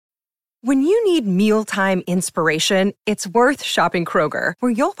When you need mealtime inspiration, it's worth shopping Kroger,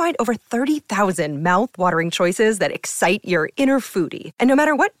 where you'll find over 30,000 mouth-watering choices that excite your inner foodie. And no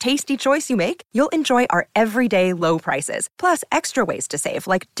matter what tasty choice you make, you'll enjoy our everyday low prices, plus extra ways to save,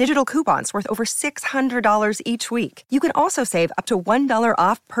 like digital coupons worth over $600 each week. You can also save up to $1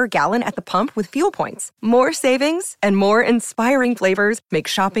 off per gallon at the pump with fuel points. More savings and more inspiring flavors make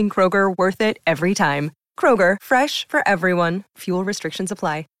shopping Kroger worth it every time. Kroger, fresh for everyone. Fuel restrictions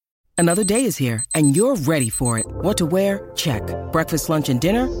apply. Another day is here, and you're ready for it. What to wear? Check. Breakfast, lunch, and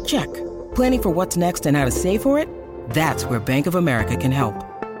dinner? Check. Planning for what's next and how to save for it? That's where Bank of America can help.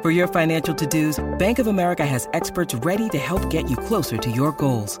 For your financial to-dos, Bank of America has experts ready to help get you closer to your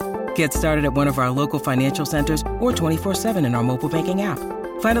goals. Get started at one of our local financial centers or 24/7 in our mobile banking app.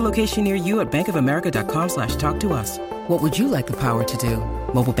 Find a location near you at bankofamerica.com/talktous. What would you like the power to do?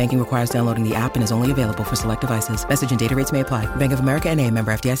 Mobile banking requires downloading the app and is only available for select devices. Message and data rates may apply. Bank of America N.A.,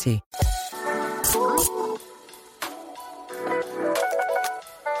 member FDIC.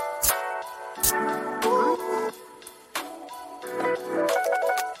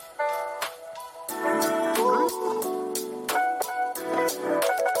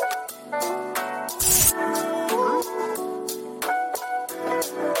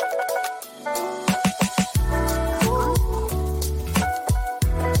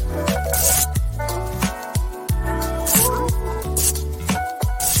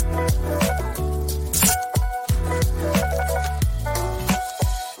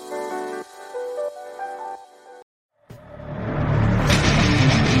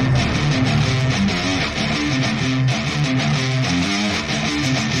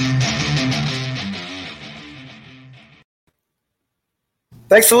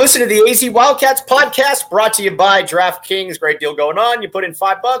 Thanks for listening to the AZ Wildcats podcast, brought to you by DraftKings. Great deal going on. You put in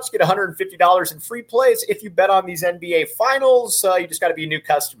 $5, get $150 in free plays. If you bet on these NBA finals, you just got to be a new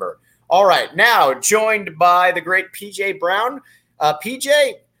customer. All right, now joined by the great PJ Brown.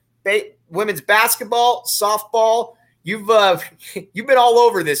 PJ, women's basketball, softball. You've been all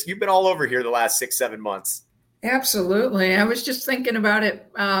over this. You've been all over here the last 6-7 months. Absolutely. I was just thinking about it.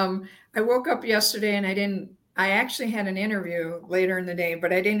 I woke up yesterday and I actually had an interview later in the day,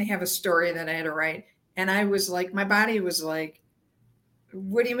 but I didn't have a story that I had to write. And I was like, my body was like,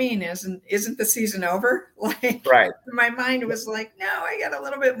 what do you mean? Isn't the season over? Like, right. My mind was like, no, I got a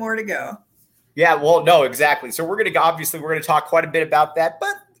little bit more to go. Yeah, well, no, exactly. So we're going to talk quite a bit about that,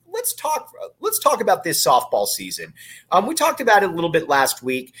 but let's talk about this softball season. We talked about it a little bit last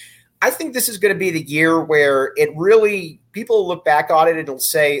week. I think this is going to be the year where it really, people look back on it and will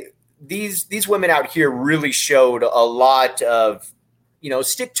say, these women out here really showed a lot of,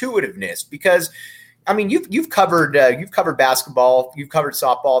 stick-to-itiveness, because, I mean, you've covered basketball, you've covered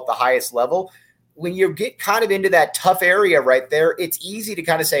softball at the highest level. When you get kind of into that tough area right there, it's easy to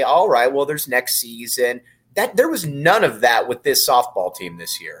kind of say, all right, well, there's next season. That there was none of that with this softball team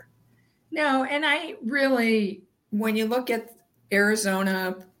this year. No, and I really, when you look at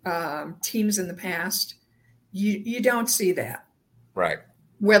Arizona teams in the past, you don't see that. Right.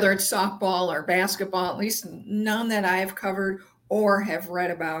 Whether it's softball or basketball, at least none that I've covered or have read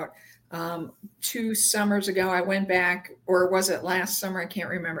about. 2 summers ago, I went back, or was it last summer? I can't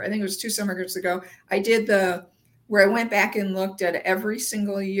remember. I think it was 2 summers ago. I did where I went back and looked at every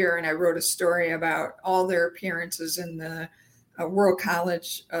single year, and I wrote a story about all their appearances in the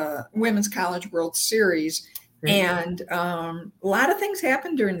Women's College World Series. And a lot of things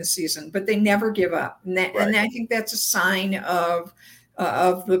happen during the season, but they never give up. And I think that's a sign of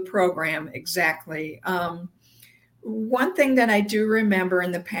the program. Exactly. One thing that I do remember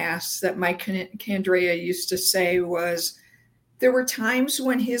in the past that Mike Candrea used to say was there were times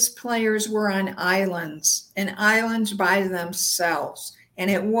when his players were on islands by themselves. And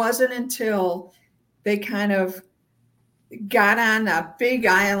it wasn't until they kind of got on a big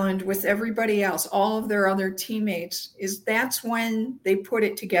island with everybody else, all of their other teammates, that's when they put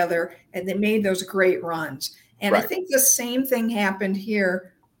it together and they made those great runs. And I think the same thing happened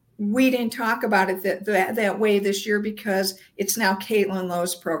here. We didn't talk about it that way this year because it's now Caitlin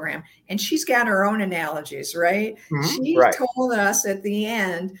Lowe's program. And she's got her own analogies, right? Mm-hmm. She told us at the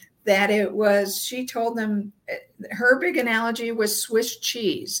end that she told them her big analogy was Swiss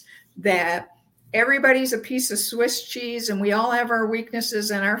cheese, that everybody's a piece of Swiss cheese and we all have our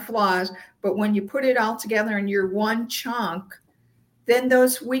weaknesses and our flaws. But when you put it all together and you're one chunk, then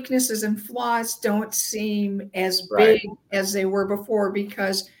those weaknesses and flaws don't seem as big as they were before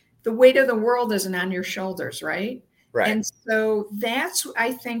because the weight of the world isn't on your shoulders, right? Right. And so that's,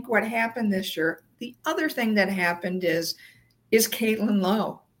 I think, what happened this year. The other thing that happened is Caitlin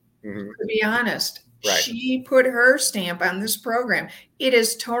Lowe. Mm-hmm. To be honest, Right. She put her stamp on this program. It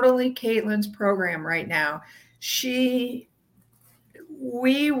is totally Caitlin's program right now.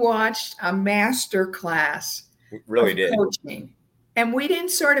 We watched a master class really of did. coaching, and we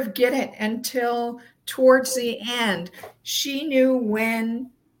didn't sort of get it until towards the end. She knew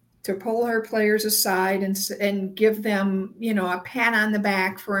when to pull her players aside and give them, a pat on the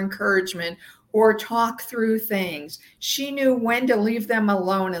back for encouragement or talk through things. She knew when to leave them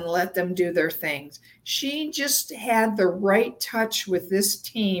alone and let them do their things. She just had the right touch with this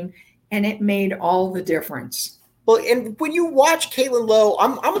team, and it made all the difference. Well, and when you watch Caitlin Lowe,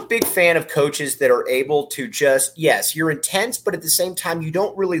 I'm a big fan of coaches that are able to just, yes, you're intense, but at the same time, you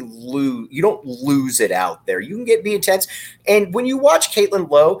don't really lose it out there. You can be intense. And when you watch Caitlin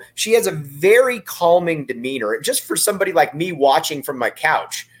Lowe, she has a very calming demeanor. Just for somebody like me watching from my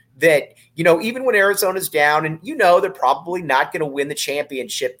couch, that, even when Arizona's down and they're probably not going to win the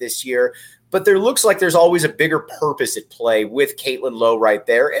championship this year, but there looks like there's always a bigger purpose at play with Caitlin Lowe right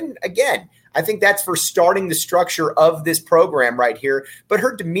there. And again, I think that's for starting the structure of this program right here. But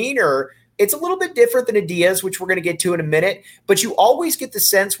her demeanor, it's a little bit different than Adia's, which we're going to get to in a minute. But you always get the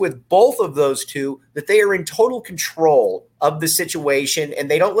sense with both of those two that they are in total control of the situation and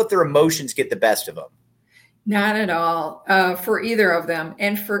they don't let their emotions get the best of them. Not at all for either of them.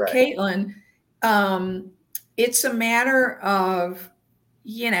 And for right. Caitlin, it's a matter of,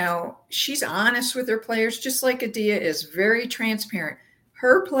 she's honest with her players, just like Adia is, very transparent.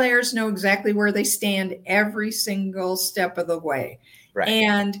 Her players know exactly where they stand every single step of the way. Right.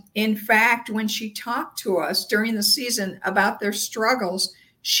 And in fact, when she talked to us during the season about their struggles,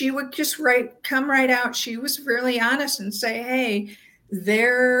 she would just come right out. She was really honest and say, hey,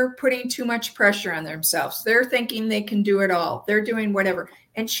 they're putting too much pressure on themselves. They're thinking they can do it all. They're doing whatever.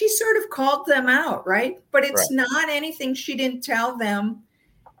 And she sort of called them out, right? But it's not anything she didn't tell them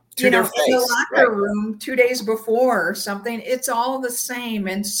in the locker room 2 days before or something. It's all the same.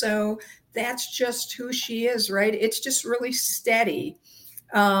 And so that's just who she is, right? It's just really steady.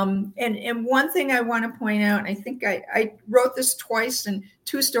 And one thing I want to point out, and I think I wrote this twice in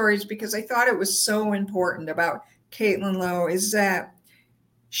 2 stories because I thought it was so important about Caitlin Lowe, is that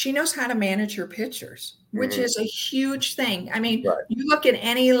she knows how to manage her pitchers, which is a huge thing. I mean, you look at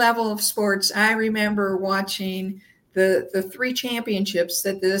any level of sports. I remember watching the 3 championships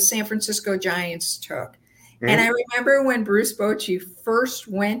that the San Francisco Giants took. And I remember when Bruce Bochy first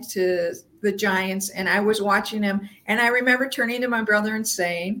went to the Giants and I was watching him, and I remember turning to my brother and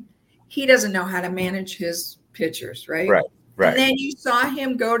saying, he doesn't know how to manage his pitchers, right? Right. And then you saw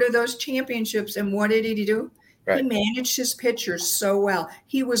him go to those championships, and what did he do? Right. He managed his pitchers so well.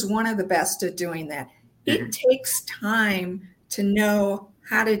 He was one of the best at doing that. It takes time to know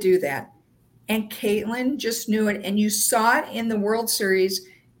how to do that. And Caitlin just knew it. And you saw it in the World Series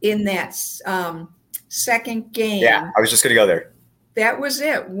in that second game. Yeah, I was just going to go there. That was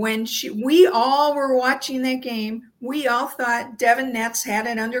it. When we all were watching that game, we all thought Devin Netz had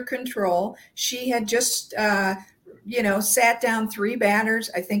it under control. She had just, sat down 3 batters,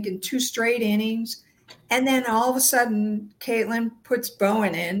 I think in 2 straight innings. And then all of a sudden, Caitlin puts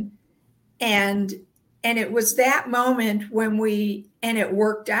Bowen in. And it was that moment when and it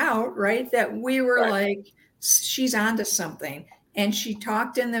worked out, right, that we were like, she's onto something. And she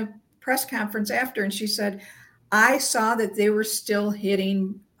talked in the press conference after, and she said, I saw that they were still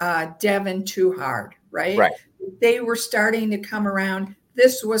hitting Devin too hard, right? They were starting to come around.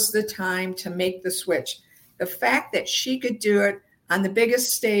 This was the time to make the switch. The fact that she could do it on the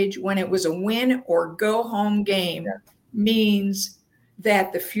biggest stage when it was a win or go home game means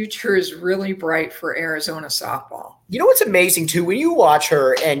that the future is really bright for Arizona softball. You know what's amazing too, when you watch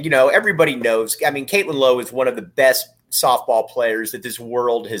her, and everybody knows, I mean, Caitlin Lowe is one of the best softball players that this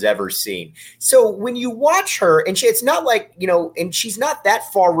world has ever seen. So when you watch her, and it's not like, and she's not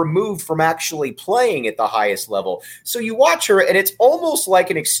that far removed from actually playing at the highest level. So you watch her, and it's almost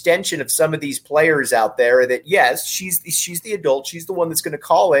like an extension of some of these players out there that, yes, she's the adult, she's the one that's going to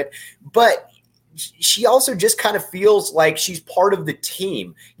call it, but she also just kind of feels like she's part of the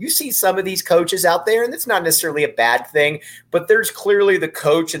team. You see some of these coaches out there, and it's not necessarily a bad thing, but there's clearly the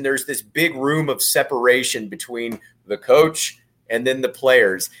coach, and there's this big room of separation between the coach and then the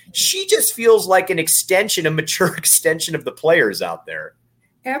players. She just feels like an extension, a mature extension of the players out there.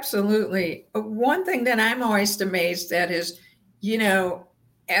 Absolutely. One thing that I'm always amazed at is,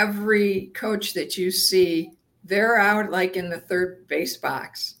 every coach that you see, they're out like in the third base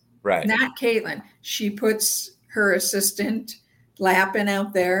box. Right. Not Caitlin. She puts her assistant Lappin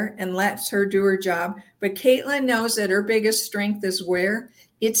out there and lets her do her job. But Caitlin knows that her biggest strength is where?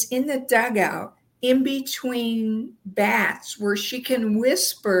 It's in the dugout, in between bats, where she can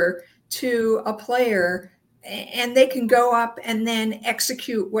whisper to a player and they can go up and then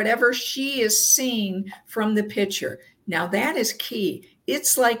execute whatever she is seeing from the pitcher. Now that is key.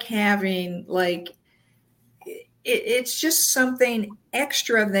 It's like having it's just something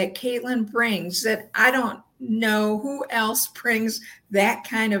extra that Caitlin brings that I don't know who else brings that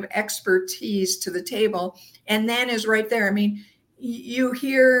kind of expertise to the table. And then is right there. I mean, you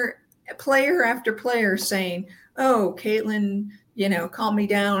hear player after player saying, oh, Caitlin, calmed me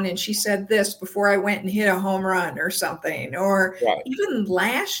down and she said this before I went and hit a home run or something. Or even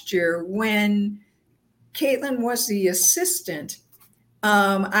last year when Caitlin was the assistant,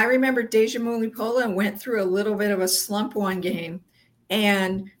 I remember Deja Mulipola went through a little bit of a slump one game,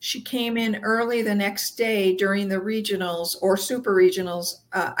 and she came in early the next day during the regionals or super regionals.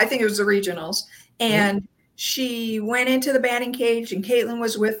 I think it was the regionals. And she went into the batting cage and Caitlin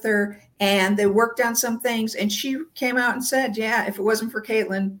was with her and they worked on some things. And she came out and said, yeah, if it wasn't for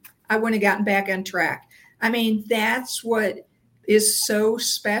Caitlin, I wouldn't have gotten back on track. I mean, that's what is so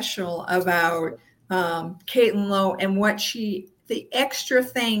special about Caitlin Lowe and the extra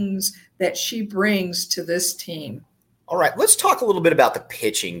things that she brings to this team. All right, let's talk a little bit about the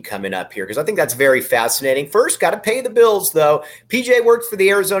pitching coming up here because I think that's very fascinating. First, got to pay the bills, though. PJ works for the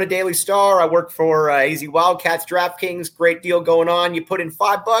Arizona Daily Star. I work for AZ Wildcats DraftKings. Great deal going on. You put in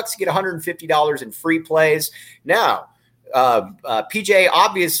 $5, you get $150 in free plays. Now, PJ,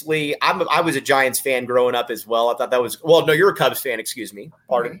 obviously, I was a Giants fan growing up as well. I thought that was – well, no, you're a Cubs fan, excuse me.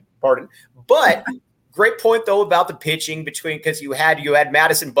 Pardon. But great point, though, about the pitching because you had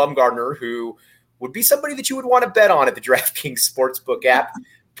Madison Bumgarner, who – would be somebody that you would want to bet on at the DraftKings Sportsbook app.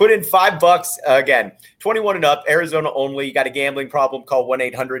 Put in $5, again, 21 and up, Arizona only. You got a gambling problem, call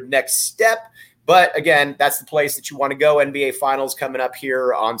 1-800-NEXT-STEP. But again, that's the place that you want to go. NBA Finals coming up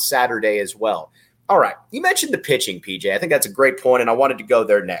here on Saturday as well. All right, you mentioned the pitching, PJ. I think that's a great point, and I wanted to go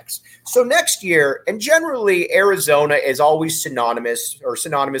there next. So next year, and generally Arizona is always synonymous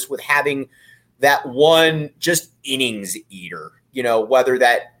with having that one just innings eater,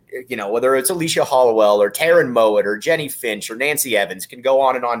 whether it's Alicia Hollowell or Taryn Mowat or Jenny Finch or Nancy Evans, can go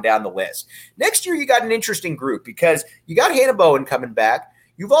on and on down the list. Next year, you got an interesting group because you got Hannah Bowen coming back.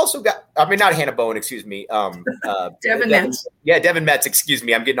 You've also got, not Hannah Bowen, excuse me. Devin Metz. Yeah, Devin Metz, excuse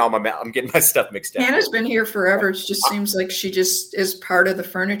me. I'm getting my stuff mixed up. Hannah's been here forever. It just seems like she just is part of the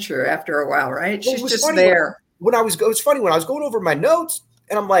furniture after a while, right? She's just there. It was funny when I was going over my notes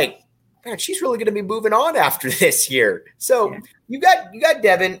and I'm like, man, she's really going to be moving on after this year. So you got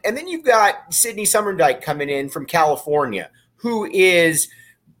Devin, and then you've got Sydney Summerdike coming in from California, who is,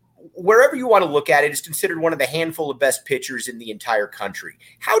 wherever you want to look at it, is considered one of the handful of best pitchers in the entire country.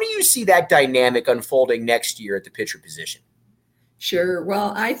 How do you see that dynamic unfolding next year at the pitcher position? Sure.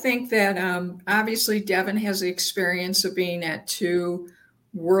 Well, I think that obviously Devin has the experience of being at 2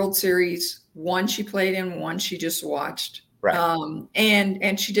 World Series. One she played in, one she just watched. Right.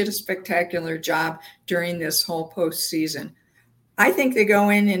 And she did a spectacular job during this whole postseason. I think they go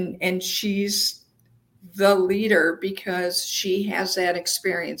in and she's the leader because she has that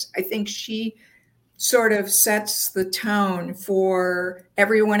experience. I think she sort of sets the tone for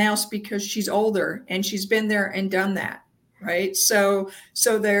everyone else because she's older and she's been there and done that. Right. So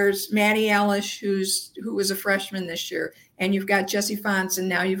there's Maddie Ellis, who was a freshman this year, and you've got Jessie Fonts, and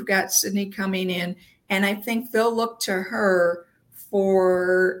now you've got Sydney coming in. And I think they'll look to her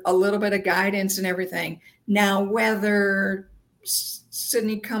for a little bit of guidance and everything. Now, whether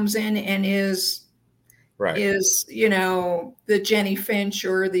Sydney comes in and is the Jenny Finch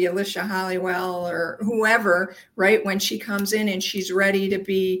or the Alicia Hollowell or whoever, right, when she comes in and she's ready to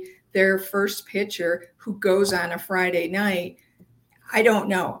be their first pitcher who goes on a Friday night, I don't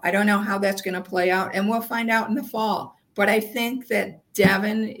know. I don't know how that's going to play out, and we'll find out in the fall. But I think that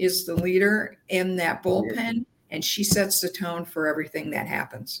Devin is the leader in that bullpen, and she sets the tone for everything that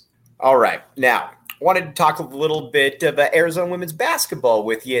happens. All right. Now, I wanted to talk a little bit of Arizona women's basketball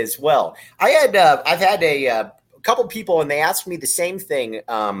with you as well. I've had a couple people, and they asked me the same thing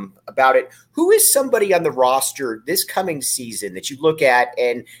about it. Who is somebody on the roster this coming season that you look at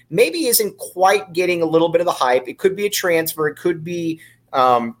and maybe isn't quite getting a little bit of the hype? It could be a transfer. It could be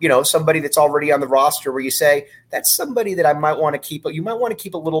somebody that's already on the roster where you say, that's somebody that I might want to keep. You might want to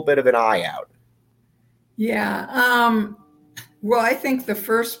keep a little bit of an eye out. Yeah. Well, I think the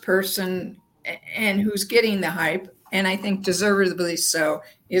first person and who's getting the hype, and I think deservedly so,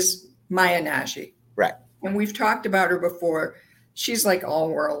 is Maya Nagy. Right. And we've talked about her before. She's like all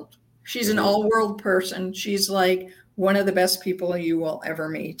world. She's an all world person. She's like one of the best people you will ever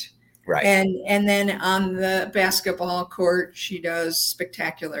meet. Right. And then on the basketball court, she does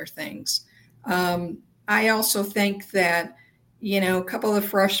spectacular things. I also think that a couple of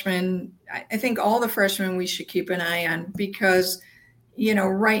freshmen. I think all the freshmen we should keep an eye on because,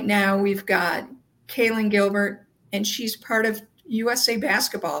 right now we've got Kaylin Gilbert, and she's part of USA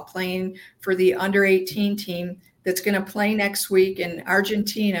Basketball playing for the under-18 team that's going to play next week in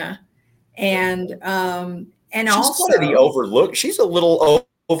Argentina. And she's also sort of the overlooked. She's a little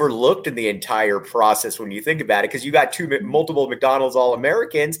overlooked in the entire process when you think about it, because you got multiple McDonald's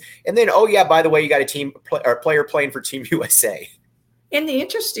All-Americans, and then by the way, you got a player playing for Team USA. And the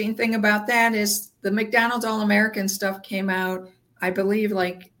interesting thing about that is the McDonald's All-American stuff came out, I believe,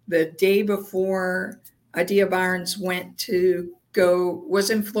 like the day before Adia Barnes was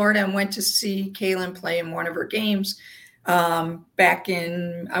in Florida and went to see Kaylin play in one of her games back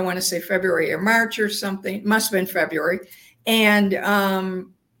in, I want to say February or March or something. Must have been February. And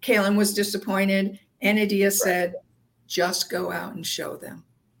Kaylin was disappointed, and Adia said, just go out and show them.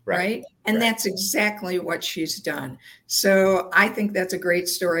 Right. And that's exactly what she's done. So I think that's a great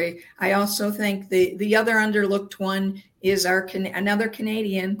story. I also think the other underlooked one is another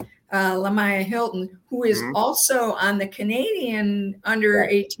Canadian, Lamaya Hilton, who is also on the Canadian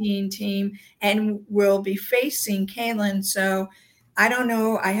under-18 team and will be facing Kaylin. So I don't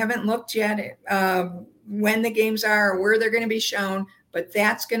know. I haven't looked yet when the games are or where they're going to be shown, but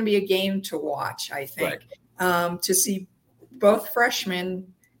that's going to be a game to watch, I think, to see both freshmen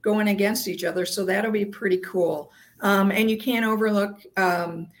going against each other. So that'll be pretty cool. And you can't overlook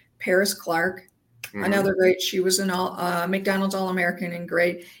Paris Clark, another great. She was an McDonald's All-American and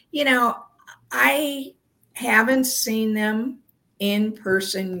great. I haven't seen them in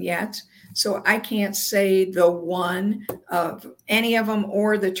person yet, so I can't say the one of any of them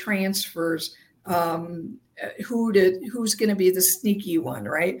or the transfers who's going to be the sneaky one,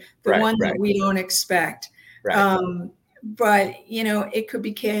 right? The one that we don't expect. Right. But, it could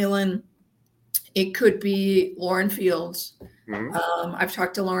be Kaylin. It could be Lauren Fields. I've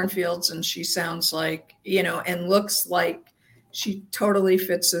talked to Lauren Fields, and she sounds like, and looks like she totally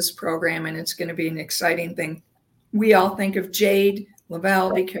fits this program, and it's going to be an exciting thing. We all think of Jade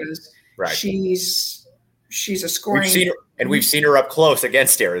Lavelle because she's a scoring. We've seen her up close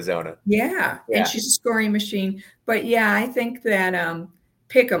against Arizona. Yeah, and she's a scoring machine. But, I think that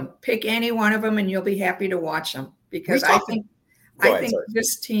pick any one of them, and you'll be happy to watch them. Because I think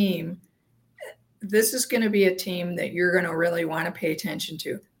this team, this is going to be a team that you're going to really want to pay attention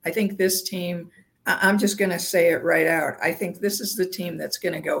to. I think this team, I'm just going to say it right out. I think this is the team that's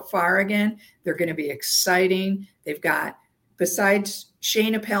going to go far again. They're going to be exciting. They've got, besides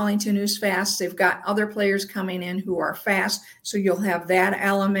Shayna Pellington, who's fast, they've got other players coming in who are fast. So you'll have that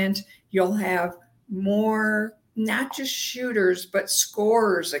element. You'll have more, not just shooters, but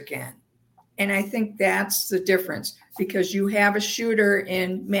scorers again. And I think that's the difference, because you have a shooter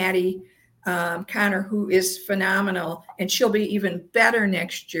in Maddie Connor who is phenomenal, and she'll be even better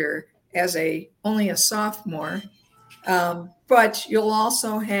next year as only a sophomore. But you'll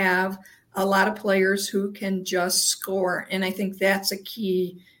also have a lot of players who can just score. And I think that's a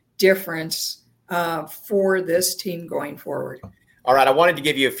key difference for this team going forward. All right, I wanted to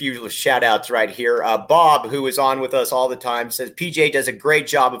give you a few shout outs right here. Bob, who is on with us all the time, says PJ does a great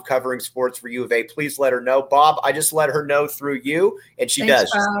job of covering sports for U of A. Please let her know. Bob, I just let her know through you, and she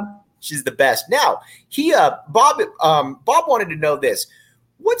does. Bob. She's the best. Now, Bob wanted to know this.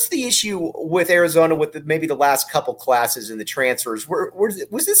 What's the issue with Arizona with maybe the last couple classes and the transfers?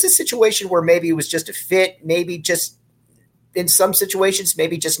 Was this a situation where maybe it was just a fit, maybe just in some situations,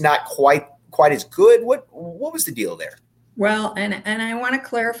 maybe just not quite as good? What was the deal there? Well, and I want to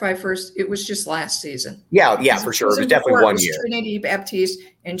clarify first, it was just last season. Yeah, for sure. It was definitely 1 year. Trinity Baptiste,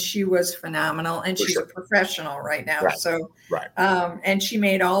 and she was phenomenal, and she's a professional right now. Right. So, and she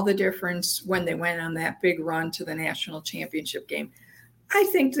made all the difference when they went on that big run to the national championship game. I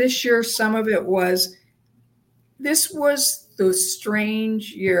think this year, some of it was, this was the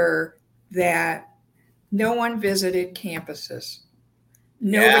strange year that no one visited campuses.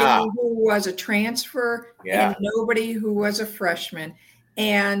 Nobody who was a transfer and nobody who was a freshman.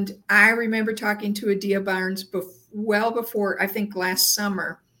 And I remember talking to Adia Barnes well before, I think last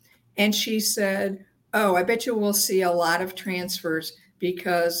summer. And she said, I bet you we'll see a lot of transfers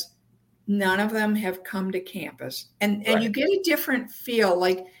because none of them have come to campus. And you get a different feel.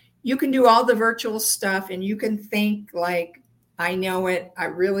 Like, you can do all the virtual stuff and you can think like, I know it. I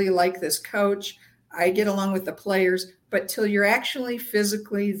really like this coach. I get along with the players. But till you're actually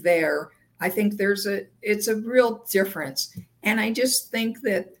physically there, I think it's a real difference. And I just think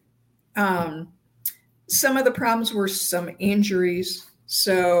that some of the problems were some injuries.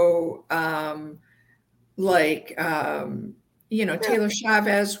 So Taylor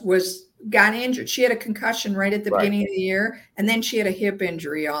Chavez was got injured. She had a concussion right at the beginning of the year, and then she had a hip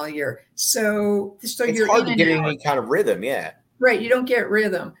injury all year. So it's you're hard to get in any kind of rhythm. Yeah. Right. You don't get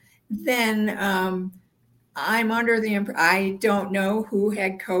rhythm. Then I'm under the I don't know who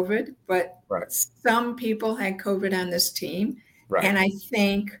had COVID, but some people had COVID on this team. Right. And I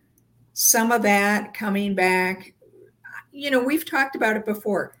think some of that coming back, we've talked about it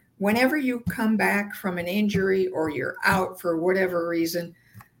before. Whenever you come back from an injury or you're out for whatever reason,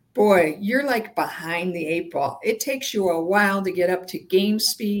 boy, you're like behind the 8 ball. It takes you a while to get up to game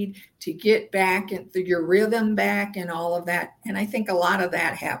speed, to get back and your rhythm back and all of that. And I think a lot of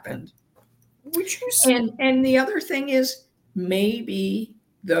that happened. And the other thing is maybe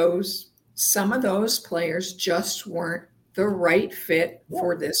some of those players just weren't the right fit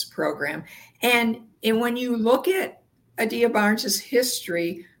for this program. And when you look at Adia Barnes's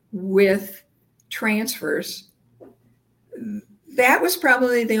history with transfers, that was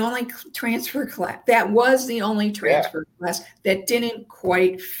probably the only transfer class. That was the only transfer class that didn't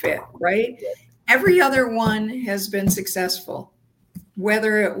quite fit, right? Every other one has been successful,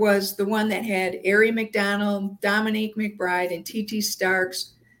 whether it was the one that had Arie McDonald, Dominique McBride, and T.T.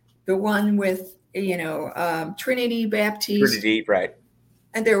 Starks, the one with, Trinity Baptiste. Trinity, right.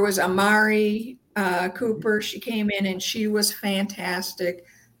 And there was Amari Cooper. She came in and she was fantastic.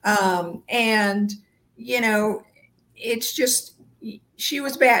 It's just, she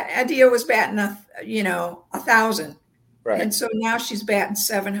was Adia was batting 1,000. Right. And so now she's batting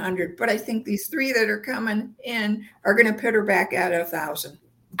 700. But I think these three that are coming in are going to put her back at 1,000.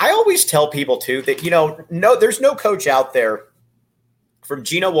 I always tell people too that, there's no coach out there from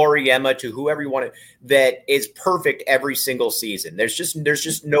Gino Auriemma to whoever you want that is perfect every single season. There's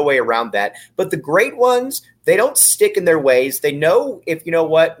just no way around that. But the great ones, they don't stick in their ways. They know if,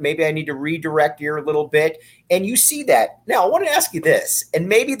 maybe I need to redirect here a little bit. And you see that. Now, I want to ask you this, and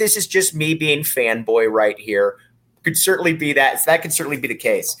maybe this is just me being fanboy right here. Could certainly be that. That could certainly be the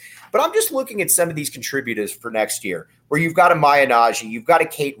case. But I'm just looking at some of these contributors for next year, where you've got a Maya Nagy, you've got a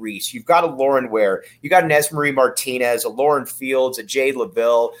Kate Reese, you've got a Lauren Ware, you got an Esmery Martinez, a Lauren Fields, a Jade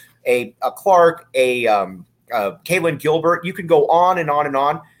LaVille, a Clark, a Kaylin Gilbert. You could go on and on and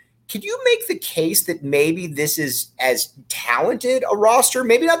on. Could you make the case that maybe this is as talented a roster,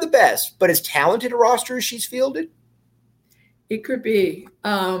 maybe not the best, but as talented a roster as she's fielded? It could be.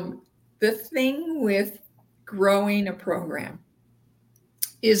 The thing with growing a program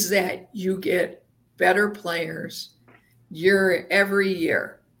is that you get better players every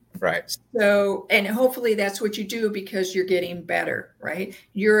year. Right. So, and hopefully that's what you do because you're getting better, right?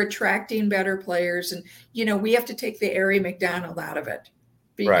 You're attracting better players. And, we have to take the Arie McDonald out of it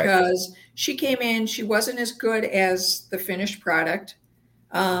because she came in, she wasn't as good as the finished product.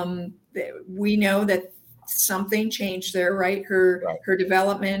 We know that something changed there, right? Her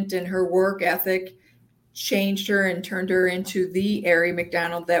development and her work ethic changed her and turned her into the Arie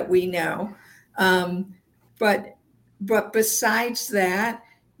McDonald that we know. But besides that,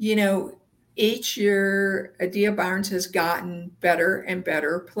 each year Adia Barnes has gotten better and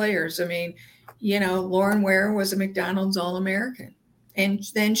better players. I mean, Lauren Ware was a McDonald's All-American. And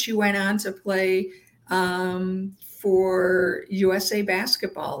then she went on to play for USA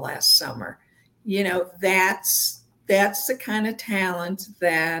Basketball last summer. That's the kind of talent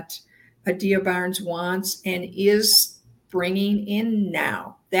that Adia Barnes wants and is bringing in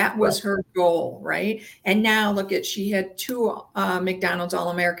now. That was her goal, right? And now she had 2 McDonald's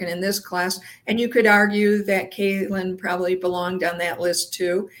All-American in this class, and you could argue that Kaylin probably belonged on that list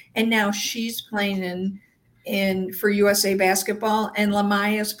too. And now she's playing in for USA Basketball, and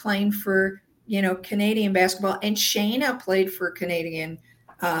Lamaya's playing for Canadian basketball, and Shayna played for Canadian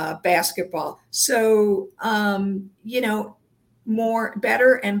basketball. So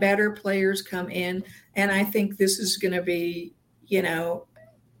better and better players come in. And I think this is going to be,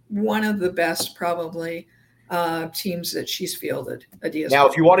 one of the best probably teams that she's fielded. Now,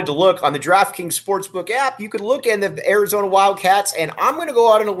 if you wanted to look on the DraftKings Sportsbook app, you could look in the Arizona Wildcats, and I'm going to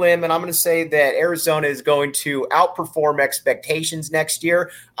go out on a limb, and I'm going to say that Arizona is going to outperform expectations next year.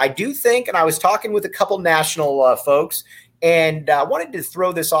 I do think, and I was talking with a couple national folks, and I wanted to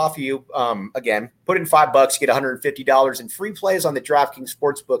throw this off you. Again, put in $5, get $150 in free plays on the DraftKings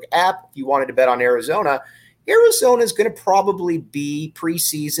Sportsbook app. If you wanted to bet on Arizona, Arizona is going to probably be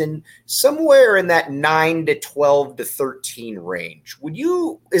preseason somewhere in that 9 to 12 to 13 range.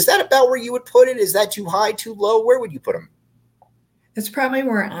 Is that about where you would put it? Is that too high, too low? Where would you put them? It's probably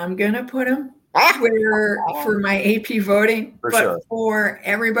where I'm going to put them. For my AP voting, for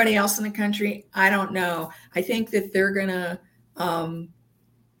everybody else in the country, I don't know. I think that they're gonna.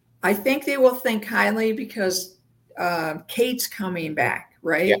 I think they will think highly because Kate's coming back,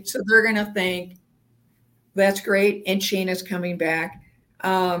 right? Yeah. So they're going to think that's great, and Shayna's coming back.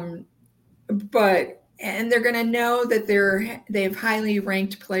 And they're going to know that they have highly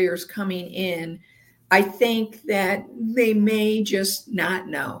ranked players coming in. I think that they may just not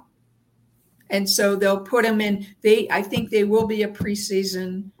know. And so they'll put them in. I think they will be a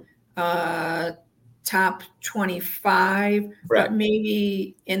preseason top 25, Right. but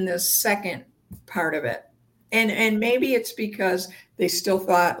maybe in the second part of it. And maybe it's because they still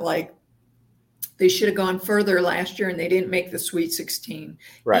thought like they should have gone further last year and they didn't make the Sweet 16.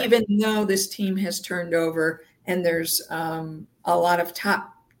 Right. Even though this team has turned over and there's a lot of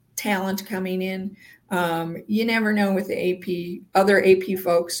top talent coming in. You never know with the other AP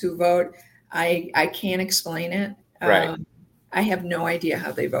folks who vote. I can't explain it. Right. I have no idea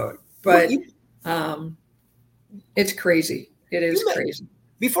how they vote, but it's crazy. It is crazy.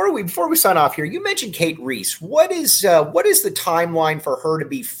 Before we sign off here, you mentioned Kate Reese. What is the timeline for her to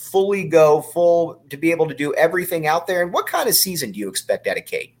be full to be able to do everything out there? And what kind of season do you expect out of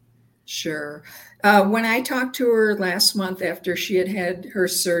Kate? Sure. When I talked to her last month after she had her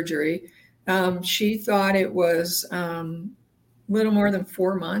surgery, she thought it was little more than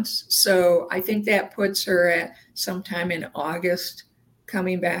 4 months. So I think that puts her at sometime in August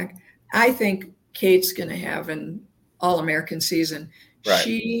coming back. I think Kate's going to have an All-American season. Right.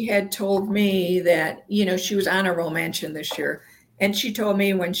 She had told me that, she was honorable mention this year. And she told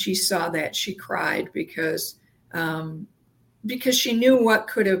me when she saw that, she cried because she knew what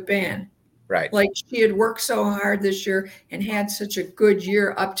could have been. Right. Like she had worked so hard this year and had such a good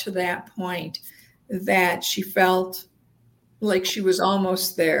year up to that point that she felt like she was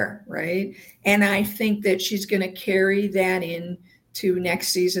almost there, right? And I think that she's going to carry that into next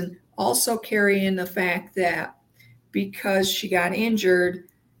season. Also carry in the fact that because she got injured,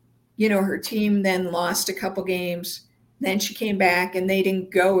 her team then lost a couple games. Then she came back and they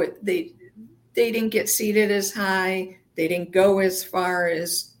didn't go. They didn't get seated as high. They didn't go as far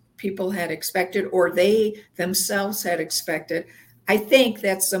as people had expected or they themselves had expected. I think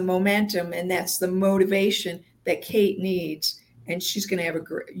that's the momentum and that's the motivation that Kate needs. And she's going to have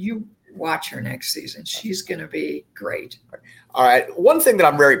you watch her next season. She's going to be great. All right. One thing that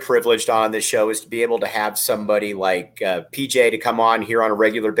I'm very privileged on this show is to be able to have somebody like PJ to come on here on a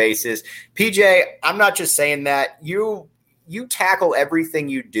regular basis. PJ, I'm not just saying that. You tackle everything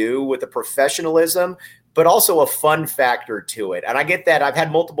you do with a professionalism, but also a fun factor to it. And I get that. I've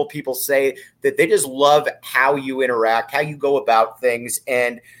had multiple people say that they just love how you interact, how you go about things.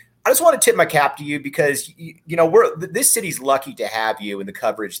 And I just want to tip my cap to you because, this city's lucky to have you and the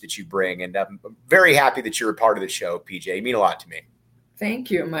coverage that you bring. And I'm very happy that you're a part of the show, PJ. You mean a lot to me.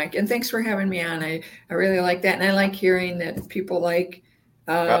 Thank you, Mike. And thanks for having me on. I really like that. And I like hearing that people like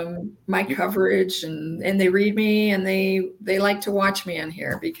my coverage and they read me and they like to watch me on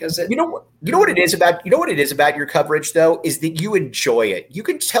here because you know what it is about your coverage though, is that you enjoy it. You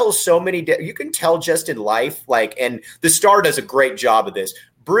can tell you can tell just in life, and the Star does a great job of this.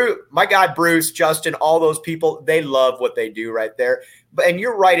 My guy, Bruce, Justin, all those people, they love what they do right there. And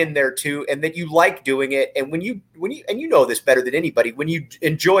you're right in there too. And that you like doing it. And when you know this better than anybody, when you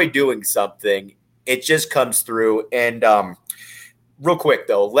enjoy doing something, it just comes through. And real quick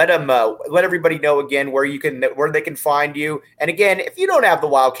though, let everybody know again where they can find you. And again, if you don't have the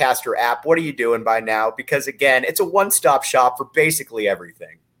Wildcaster app, what are you doing by now? Because again, it's a one-stop shop for basically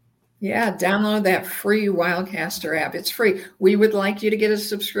everything. Yeah, download that free Wildcaster app. It's free. We would like you to get a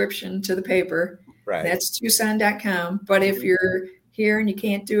subscription to the paper. Right. That's Tucson.com. But if you're here and you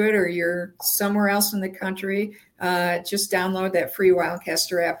can't do it or you're somewhere else in the country, just download that free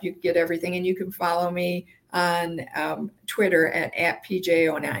Wildcaster app. You can get everything. And you can follow me on Twitter at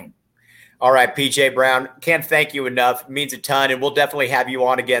PJ09. All right, PJ Brown, can't thank you enough. It means a ton. And we'll definitely have you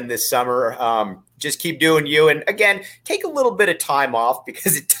on again this summer. Just keep doing you. And again, take a little bit of time off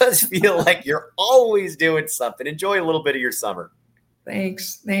because it does feel like you're always doing something. Enjoy a little bit of your summer.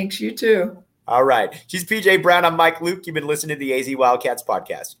 Thanks. You too. All right. She's PJ Brown. I'm Mike Luke. You've been listening to the AZ Wildcats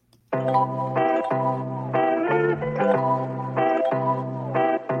podcast.